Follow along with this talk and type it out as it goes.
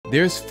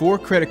There's 4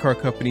 credit card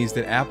companies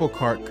that Apple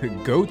Card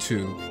could go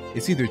to.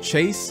 It's either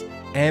Chase,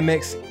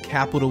 Amex,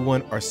 Capital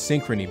One, or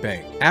Synchrony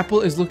Bank.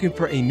 Apple is looking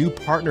for a new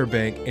partner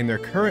bank, and their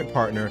current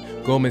partner,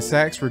 Goldman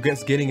Sachs,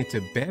 regrets getting into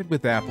bed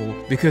with Apple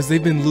because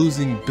they've been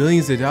losing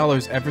billions of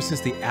dollars ever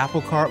since the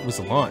Apple Card was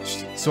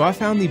launched. So I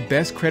found the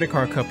best credit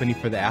card company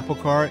for the Apple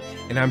Card,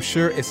 and I'm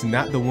sure it's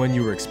not the one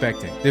you were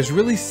expecting. There's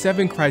really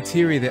 7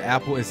 criteria that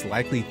Apple is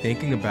likely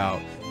thinking about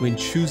when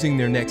choosing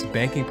their next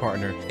banking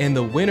partner, and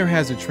the winner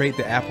has a trait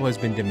that Apple has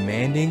been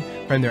demanding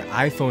from their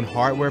iPhone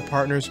hardware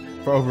partners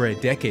for over a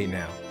decade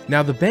now.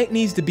 Now, the bank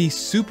needs to be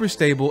super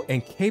stable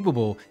and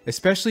capable,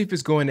 especially if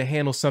it's going to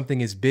handle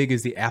something as big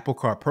as the Apple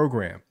Card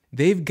program.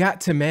 They've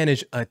got to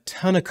manage a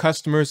ton of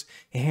customers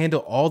and handle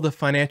all the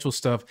financial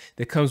stuff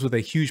that comes with a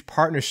huge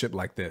partnership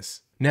like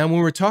this. Now,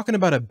 when we're talking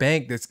about a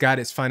bank that's got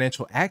its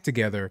financial act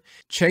together,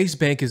 Chase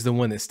Bank is the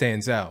one that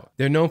stands out.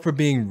 They're known for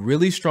being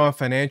really strong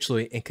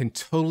financially and can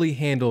totally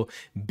handle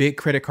big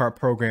credit card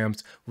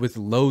programs with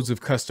loads of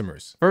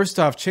customers. First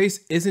off, Chase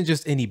isn't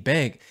just any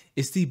bank,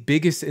 it's the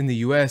biggest in the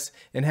US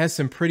and has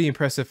some pretty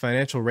impressive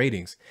financial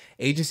ratings.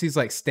 Agencies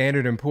like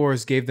Standard &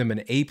 Poor's gave them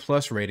an A+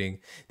 rating.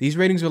 These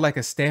ratings are like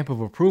a stamp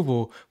of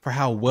approval for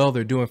how well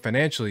they're doing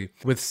financially,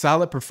 with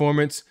solid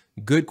performance,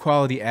 good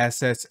quality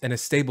assets, and a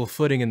stable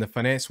footing in the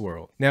finance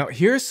world. Now,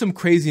 here's some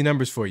crazy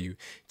numbers for you.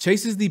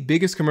 Chase is the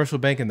biggest commercial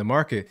bank in the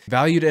market,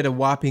 valued at a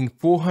whopping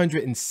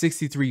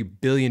 $463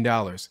 billion.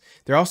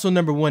 They're also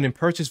number 1 in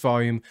purchase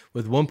volume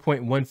with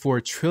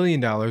 $1.14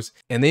 trillion,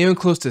 and they own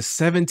close to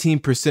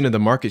 17% of the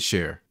market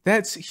share.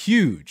 That's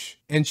huge.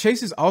 And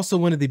Chase is also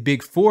one of the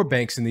big 4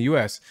 banks in the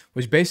US,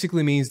 which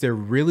basically means they're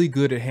really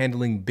good at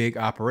handling big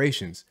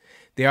operations.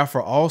 They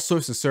offer all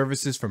sorts of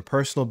services from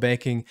personal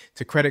banking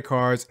to credit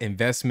cards,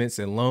 investments,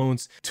 and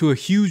loans to a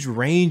huge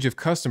range of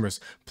customers.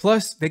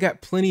 Plus, they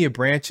got plenty of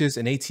branches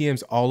and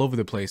ATMs all over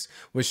the place,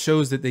 which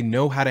shows that they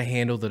know how to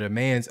handle the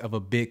demands of a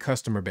big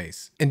customer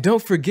base. And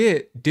don't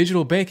forget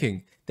digital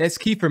banking. That's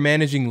key for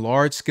managing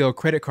large-scale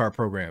credit card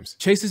programs.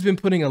 Chase has been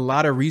putting a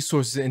lot of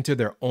resources into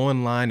their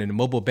online and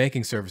mobile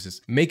banking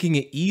services, making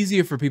it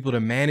easier for people to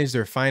manage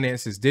their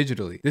finances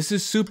digitally. This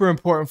is super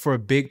important for a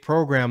big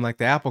program like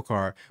the Apple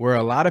Card, where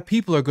a lot of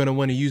people are going to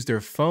want to use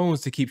their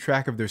phones to keep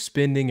track of their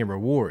spending and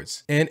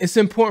rewards. And it's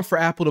important for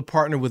Apple to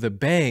partner with a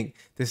bank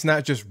that's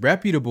not just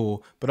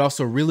reputable, but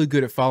also really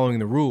good at following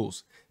the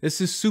rules. This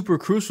is super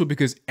crucial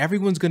because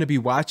everyone's going to be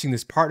watching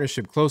this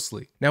partnership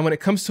closely. Now, when it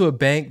comes to a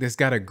bank that's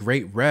got a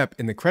great rep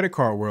in the credit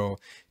card world,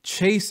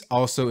 Chase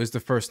also is the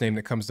first name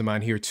that comes to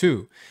mind here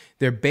too.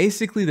 They're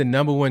basically the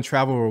number 1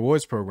 travel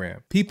rewards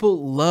program.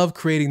 People love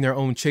creating their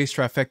own Chase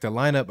trifecta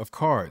lineup of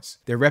cards.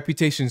 Their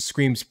reputation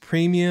screams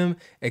premium,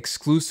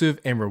 exclusive,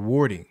 and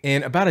rewarding.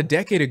 And about a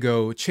decade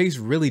ago, Chase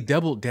really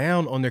doubled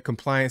down on their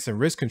compliance and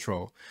risk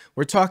control.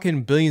 We're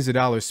talking billions of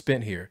dollars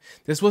spent here.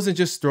 This wasn't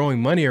just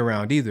throwing money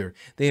around either.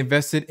 They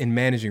invested in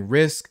managing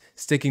risk,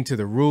 sticking to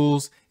the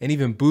rules, and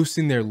even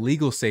boosting their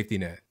legal safety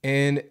net.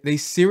 And they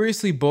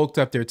seriously bulked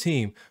up their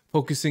team,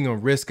 focusing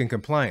on risk and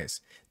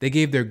compliance. They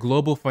gave their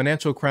global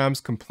financial crimes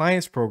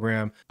compliance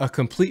program a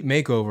complete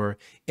makeover,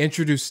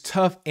 introduced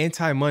tough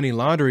anti-money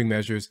laundering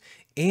measures,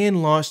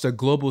 and launched a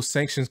global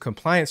sanctions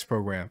compliance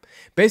program.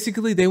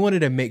 Basically, they wanted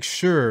to make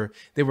sure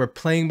they were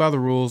playing by the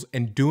rules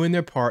and doing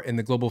their part in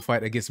the global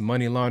fight against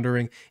money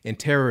laundering and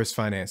terrorist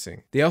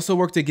financing. They also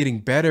worked at getting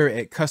better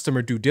at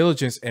customer due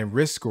diligence and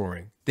risk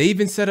scoring. They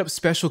even set up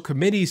special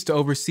committees to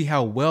oversee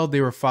how well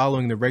they were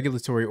following the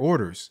regulatory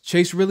orders.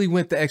 Chase really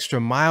went the extra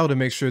mile to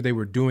make sure they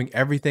were doing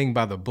everything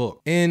by the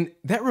book. And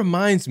that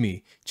reminds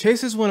me,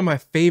 Chase is one of my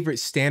favorite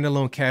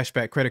standalone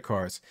cashback credit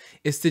cards.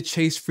 It's the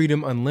Chase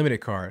Freedom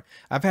Unlimited card.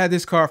 I've had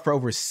this card for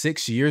over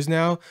 6 years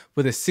now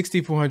with a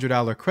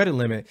 $6,400 credit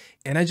limit,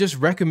 and I just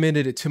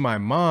recommended it to my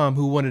mom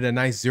who wanted a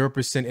nice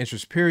 0%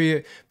 interest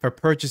period for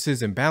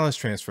purchases and balance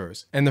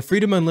transfers. And the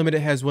Freedom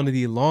Unlimited has one of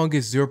the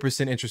longest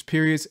 0% interest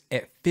periods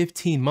at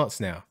 15 months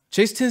now.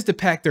 Chase tends to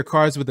pack their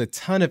cards with a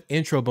ton of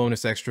intro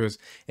bonus extras,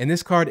 and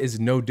this card is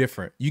no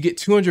different. You get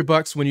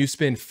 $200 when you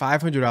spend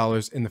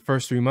 $500 in the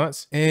first 3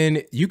 months,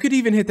 and you could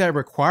even hit that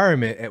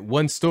requirement at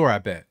one store, I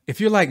bet.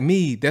 If you're like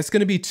me, that's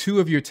going to be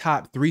 2 of your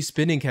top 3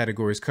 spending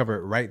categories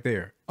covered right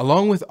there.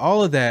 Along with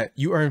all of that,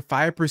 you earn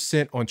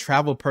 5% on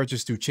travel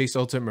purchase through Chase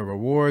Ultimate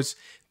Rewards,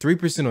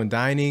 3% on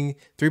dining,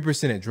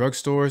 3% at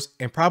drugstores,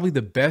 and probably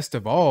the best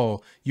of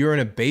all, you earn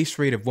a base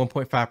rate of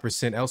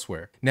 1.5%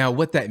 elsewhere. Now,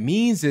 what that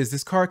means is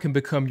this card can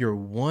become your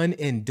one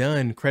and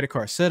done credit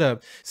card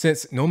setup,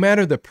 since no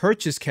matter the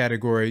purchase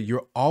category,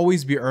 you'll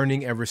always be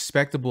earning a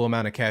respectable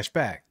amount of cash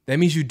back. That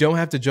means you don't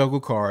have to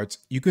juggle cards.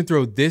 You can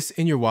throw this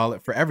in your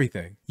wallet for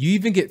everything. You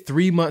even get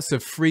 3 months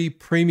of free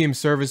premium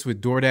service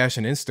with DoorDash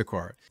and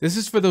Instacart. This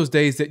is for those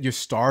days that you're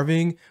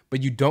starving,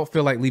 but you don't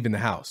feel like leaving the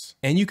house.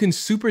 And you can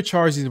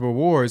supercharge these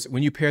rewards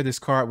when you pair this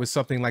card with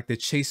something like the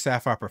Chase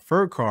Sapphire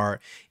Preferred card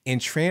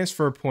and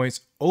transfer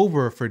points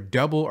over for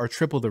double or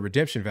triple the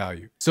redemption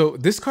value. So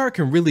this card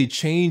can really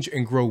change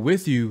and grow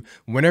with you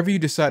whenever you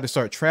decide to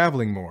start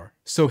traveling more.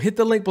 So hit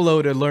the link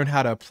below to learn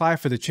how to apply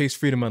for the Chase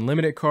Freedom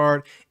Unlimited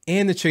card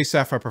and the Chase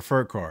Sapphire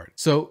Preferred card.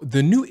 So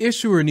the new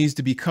issuer needs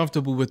to be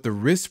comfortable with the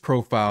risk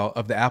profile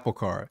of the Apple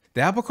Card.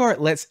 The Apple Card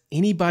lets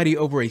anybody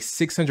over a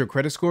 600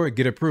 credit score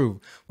get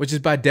approved, which is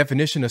by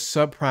definition a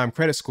subprime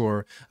credit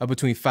score of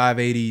between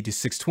 580 to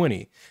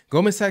 620.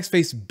 Goldman Sachs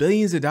faced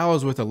billions of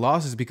dollars worth of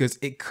losses because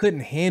it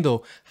couldn't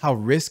handle how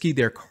risky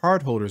their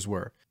cardholders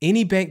were.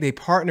 Any bank they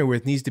partner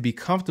with needs to be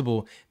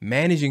comfortable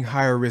managing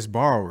higher risk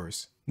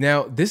borrowers.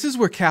 Now, this is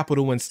where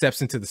Capital One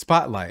steps into the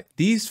spotlight.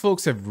 These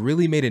folks have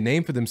really made a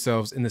name for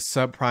themselves in the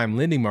subprime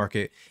lending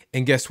market,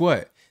 and guess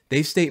what?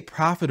 They've stayed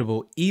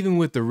profitable even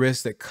with the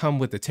risks that come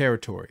with the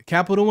territory.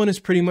 Capital One is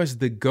pretty much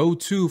the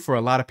go-to for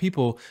a lot of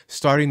people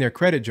starting their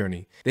credit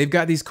journey. They've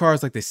got these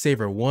cards like the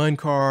Saver One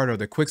card or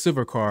the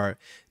Quicksilver card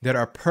that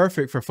are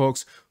perfect for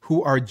folks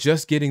who are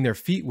just getting their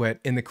feet wet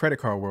in the credit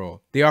card world.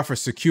 They offer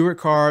secured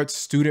cards,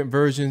 student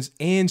versions,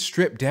 and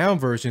stripped down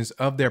versions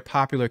of their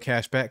popular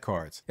cashback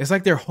cards. It's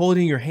like they're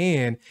holding your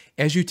hand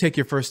as you take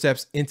your first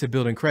steps into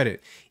building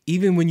credit,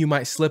 even when you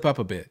might slip up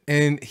a bit.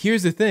 And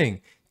here's the thing.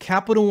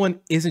 Capital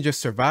One isn't just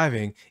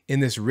surviving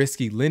in this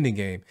risky lending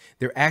game,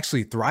 they're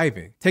actually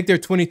thriving. Take their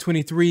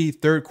 2023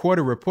 third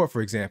quarter report,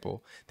 for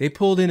example. They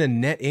pulled in a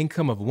net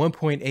income of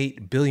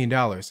 $1.8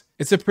 billion.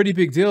 It's a pretty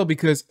big deal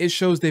because it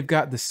shows they've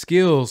got the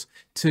skills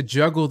to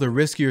juggle the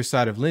riskier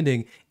side of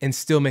lending and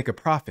still make a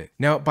profit.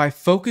 Now, by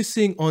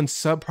focusing on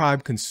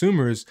subprime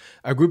consumers,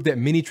 a group that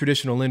many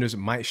traditional lenders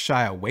might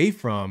shy away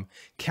from,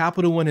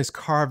 Capital One has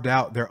carved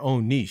out their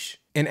own niche.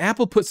 And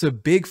Apple puts a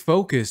big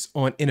focus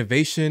on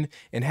innovation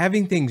and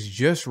having things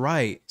just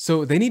right.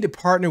 So they need to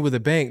partner with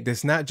a bank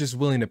that's not just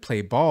willing to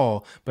play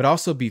ball, but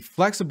also be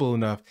flexible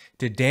enough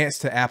to dance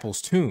to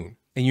Apple's tune.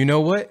 And you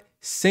know what?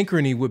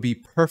 Synchrony would be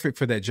perfect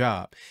for that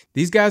job.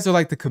 These guys are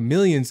like the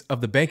chameleons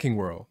of the banking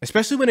world,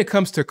 especially when it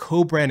comes to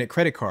co-branded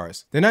credit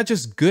cards. They're not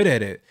just good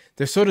at it,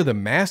 they're sort of the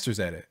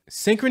masters at it.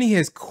 Synchrony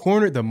has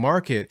cornered the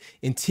market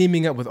in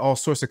teaming up with all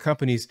sorts of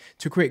companies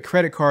to create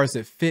credit cards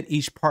that fit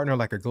each partner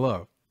like a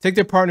glove. Take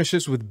their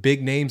partnerships with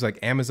big names like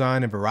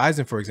Amazon and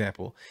Verizon, for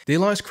example. They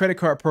launched credit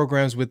card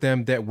programs with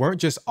them that weren't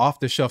just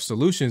off-the-shelf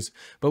solutions,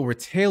 but were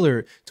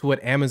tailored to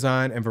what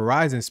Amazon and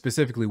Verizon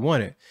specifically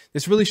wanted.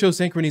 This really shows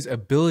Synchrony's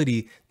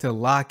ability to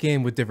lock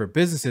in with different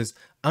businesses,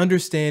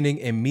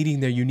 understanding and meeting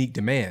their unique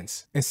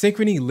demands. And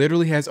Synchrony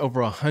literally has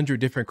over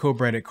 100 different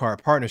co-branded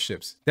card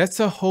partnerships. That's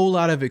a whole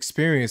lot of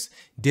experience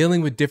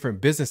dealing with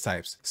different business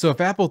types. So if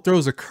Apple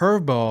throws a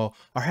curveball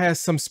or has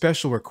some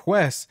special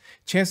requests,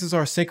 chances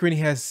are Synchrony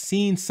has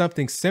seen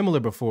something similar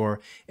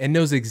before and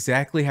knows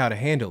exactly how to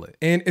handle it.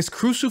 And it's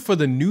crucial for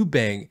the new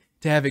bank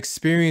to have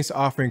experience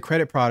offering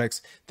credit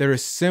products that are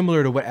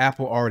similar to what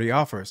Apple already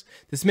offers.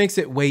 This makes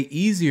it way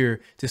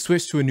easier to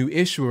switch to a new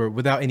issuer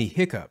without any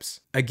hiccups.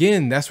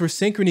 Again, that's where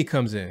Synchrony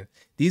comes in.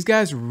 These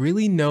guys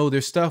really know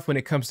their stuff when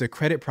it comes to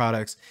credit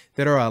products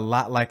that are a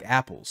lot like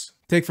Apple's.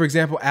 Take, for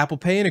example, Apple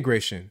Pay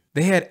integration.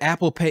 They had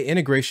Apple Pay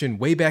integration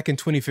way back in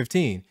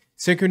 2015.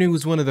 Synchrony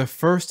was one of the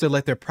first to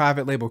let their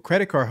private label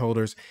credit card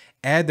holders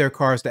add their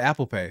cards to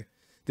Apple Pay.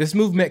 This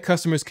move meant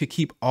customers could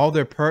keep all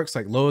their perks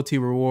like loyalty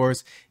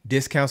rewards,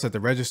 discounts at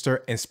the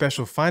register, and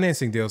special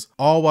financing deals,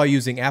 all while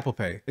using Apple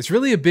Pay. It's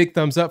really a big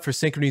thumbs up for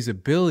Synchrony's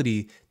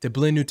ability to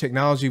blend new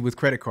technology with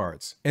credit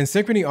cards. And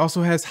Synchrony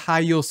also has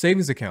high-yield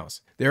savings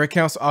accounts. Their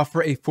accounts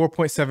offer a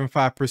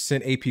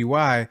 4.75%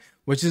 APY,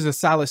 which is a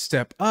solid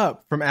step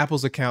up from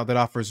Apple's account that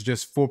offers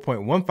just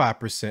 4.15%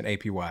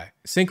 APY.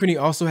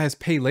 Synchrony also has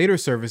pay later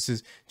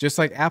services. Just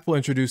like Apple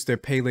introduced their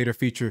pay later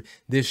feature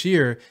this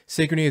year,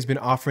 Synchrony has been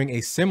offering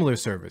a similar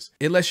service.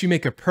 It lets you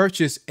make a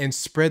purchase and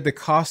spread the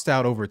cost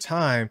out over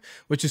time,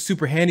 which is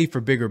super handy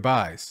for bigger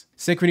buys.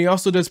 Synchrony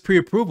also does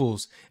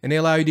pre-approvals, and they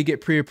allow you to get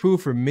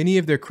pre-approved for many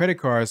of their credit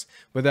cards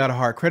without a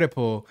hard credit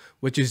pull,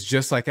 which is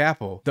just like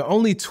Apple. The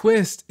only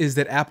twist is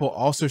that Apple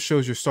also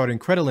shows your starting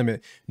credit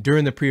limit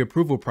during the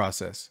pre-approval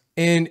process.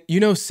 And you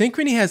know,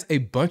 Synchrony has a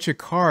bunch of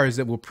cards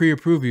that will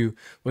pre-approve you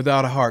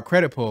without a hard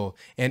credit pull.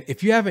 And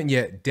if you haven't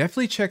yet,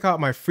 definitely check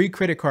out my free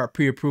credit card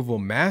pre-approval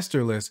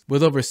master list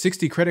with over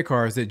 60 credit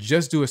cards that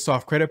just do a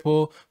soft credit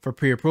pull for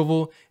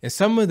pre-approval. And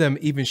some of them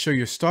even show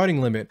your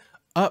starting limit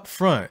up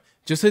front.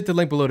 Just hit the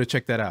link below to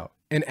check that out.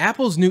 And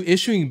Apple's new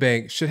issuing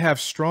bank should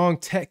have strong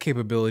tech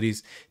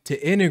capabilities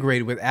to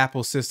integrate with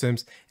Apple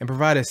systems and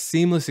provide a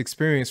seamless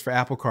experience for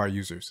Apple Card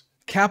users.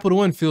 Capital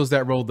One fills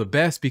that role the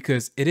best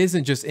because it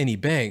isn't just any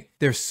bank,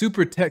 they're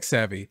super tech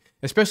savvy,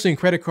 especially in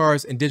credit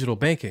cards and digital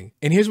banking.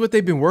 And here's what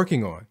they've been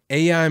working on: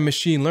 AI and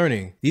machine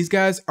learning. These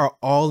guys are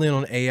all in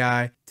on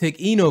AI. Take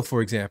Eno,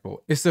 for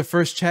example. It's the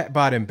first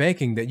chatbot in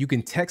banking that you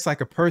can text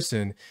like a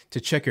person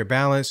to check your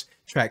balance,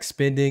 track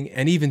spending,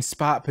 and even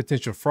spot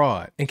potential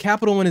fraud. And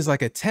Capital One is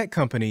like a tech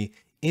company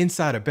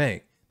inside a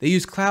bank. They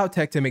use cloud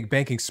tech to make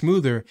banking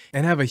smoother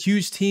and have a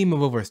huge team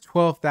of over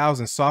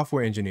 12,000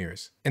 software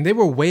engineers. And they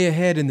were way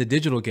ahead in the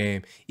digital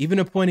game, even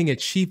appointing a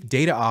chief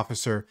data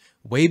officer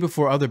way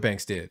before other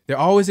banks did. They're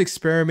always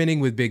experimenting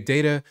with big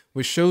data,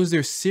 which shows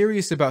they're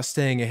serious about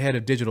staying ahead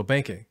of digital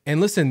banking. And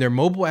listen, their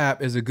mobile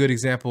app is a good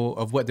example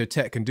of what their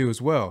tech can do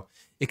as well.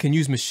 It can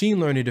use machine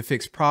learning to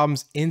fix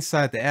problems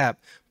inside the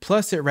app,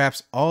 plus it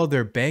wraps all of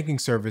their banking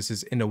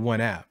services into one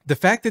app. The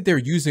fact that they're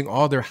using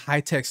all their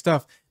high-tech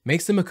stuff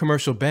makes them a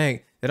commercial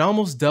bank that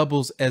almost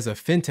doubles as a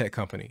fintech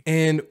company.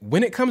 And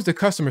when it comes to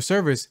customer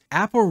service,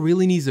 Apple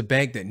really needs a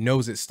bank that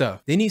knows its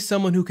stuff. They need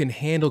someone who can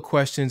handle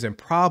questions and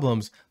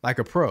problems like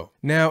a pro.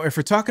 Now, if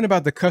we're talking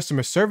about the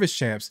customer service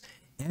champs,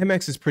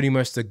 Amex is pretty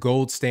much the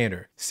gold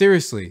standard.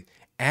 Seriously,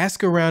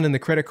 ask around in the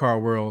credit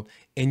card world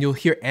and you'll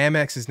hear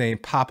Amex's name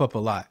pop up a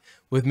lot,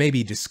 with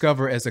maybe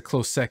Discover as a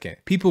close second.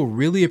 People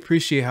really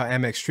appreciate how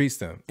Amex treats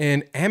them.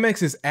 And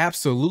Amex is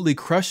absolutely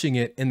crushing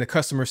it in the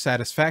customer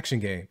satisfaction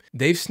game.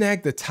 They've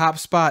snagged the top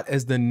spot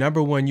as the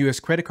 #1 US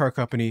credit card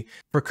company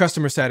for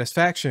customer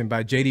satisfaction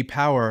by J.D.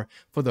 Power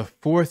for the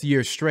 4th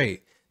year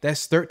straight.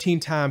 That's 13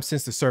 times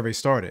since the survey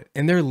started.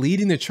 And they're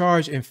leading the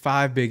charge in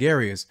 5 big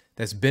areas.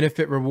 That's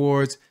benefit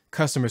rewards,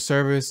 customer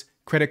service,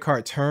 credit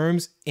card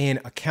terms, and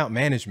account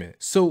management.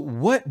 So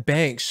what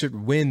bank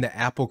should win the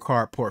Apple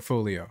Card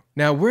portfolio?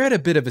 Now, we're at a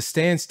bit of a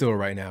standstill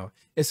right now.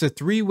 It's a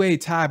 3-way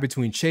tie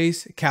between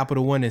Chase,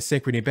 Capital One, and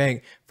Synchrony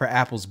Bank for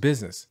Apple's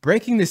business.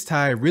 Breaking this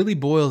tie really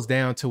boils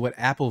down to what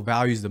Apple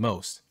values the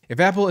most. If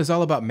Apple is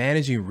all about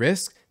managing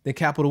risk, then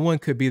Capital One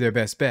could be their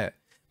best bet.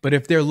 But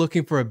if they're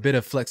looking for a bit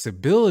of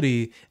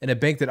flexibility and a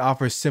bank that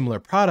offers similar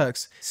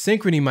products,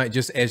 Synchrony might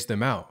just edge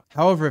them out.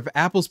 However, if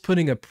Apple's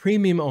putting a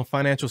premium on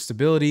financial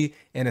stability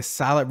and a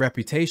solid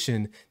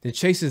reputation, then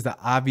Chase is the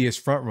obvious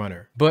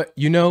frontrunner. But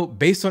you know,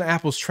 based on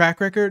Apple's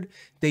track record,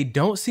 they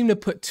don't seem to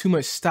put too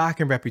much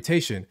stock in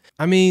reputation.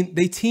 I mean,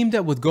 they teamed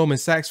up with Goldman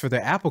Sachs for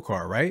their Apple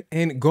Card, right?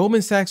 And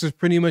Goldman Sachs was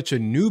pretty much a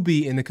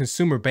newbie in the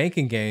consumer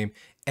banking game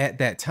at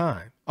that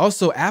time.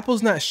 Also,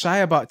 Apple's not shy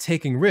about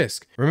taking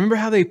risk. Remember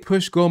how they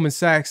pushed Goldman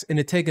Sachs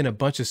into taking a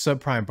bunch of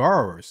subprime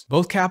borrowers?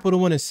 Both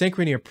Capital One and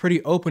Synchrony are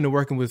pretty open to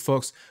working with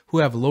folks who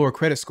have lower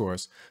credit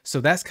scores,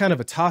 so that's kind of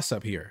a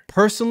toss-up here.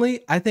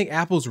 Personally, I think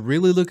Apple's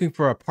really looking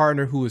for a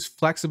partner who is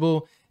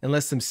flexible and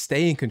lets them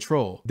stay in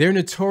control. They're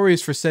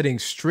notorious for setting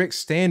strict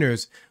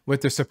standards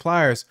with their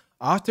suppliers,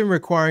 often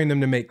requiring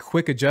them to make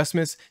quick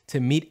adjustments to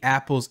meet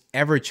Apple's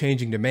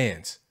ever-changing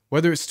demands.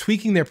 Whether it's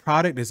tweaking their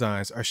product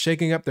designs or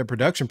shaking up their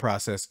production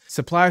process,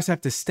 suppliers have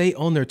to stay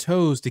on their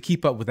toes to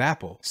keep up with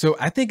Apple. So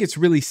I think it's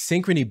really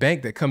Synchrony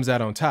Bank that comes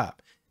out on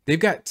top. They've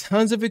got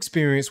tons of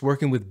experience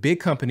working with big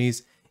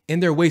companies,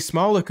 and they're way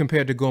smaller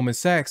compared to Goldman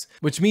Sachs,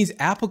 which means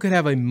Apple could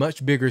have a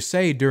much bigger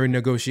say during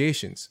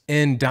negotiations.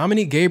 And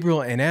Dominique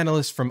Gabriel, an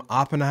analyst from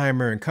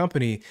Oppenheimer and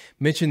Company,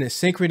 mentioned that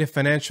Synchrony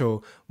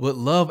Financial would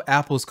love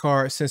Apple's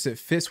card since it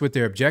fits with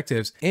their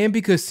objectives and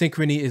because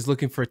Synchrony is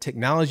looking for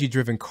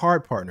technology-driven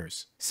card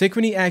partners.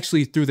 Synchrony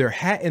actually threw their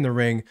hat in the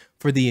ring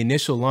for the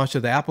initial launch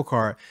of the Apple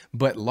Card,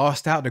 but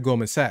lost out to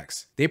Goldman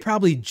Sachs. They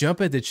probably jump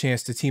at the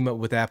chance to team up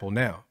with Apple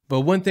now.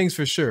 But one thing's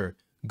for sure,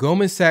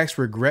 Goldman Sachs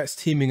regrets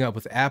teaming up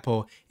with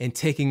Apple and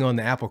taking on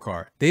the Apple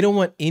Card. They don't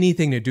want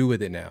anything to do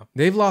with it now.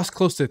 They've lost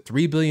close to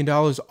 $3 billion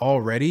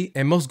already,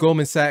 and most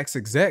Goldman Sachs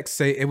execs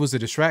say it was a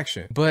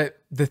distraction. But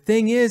the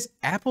thing is,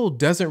 Apple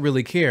doesn't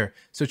really care.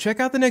 So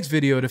check out the next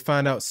video to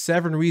find out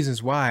 7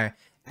 reasons why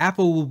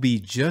Apple will be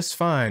just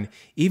fine,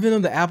 even though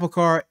the Apple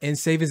Card and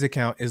savings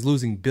account is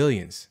losing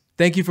billions.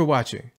 Thank you for watching.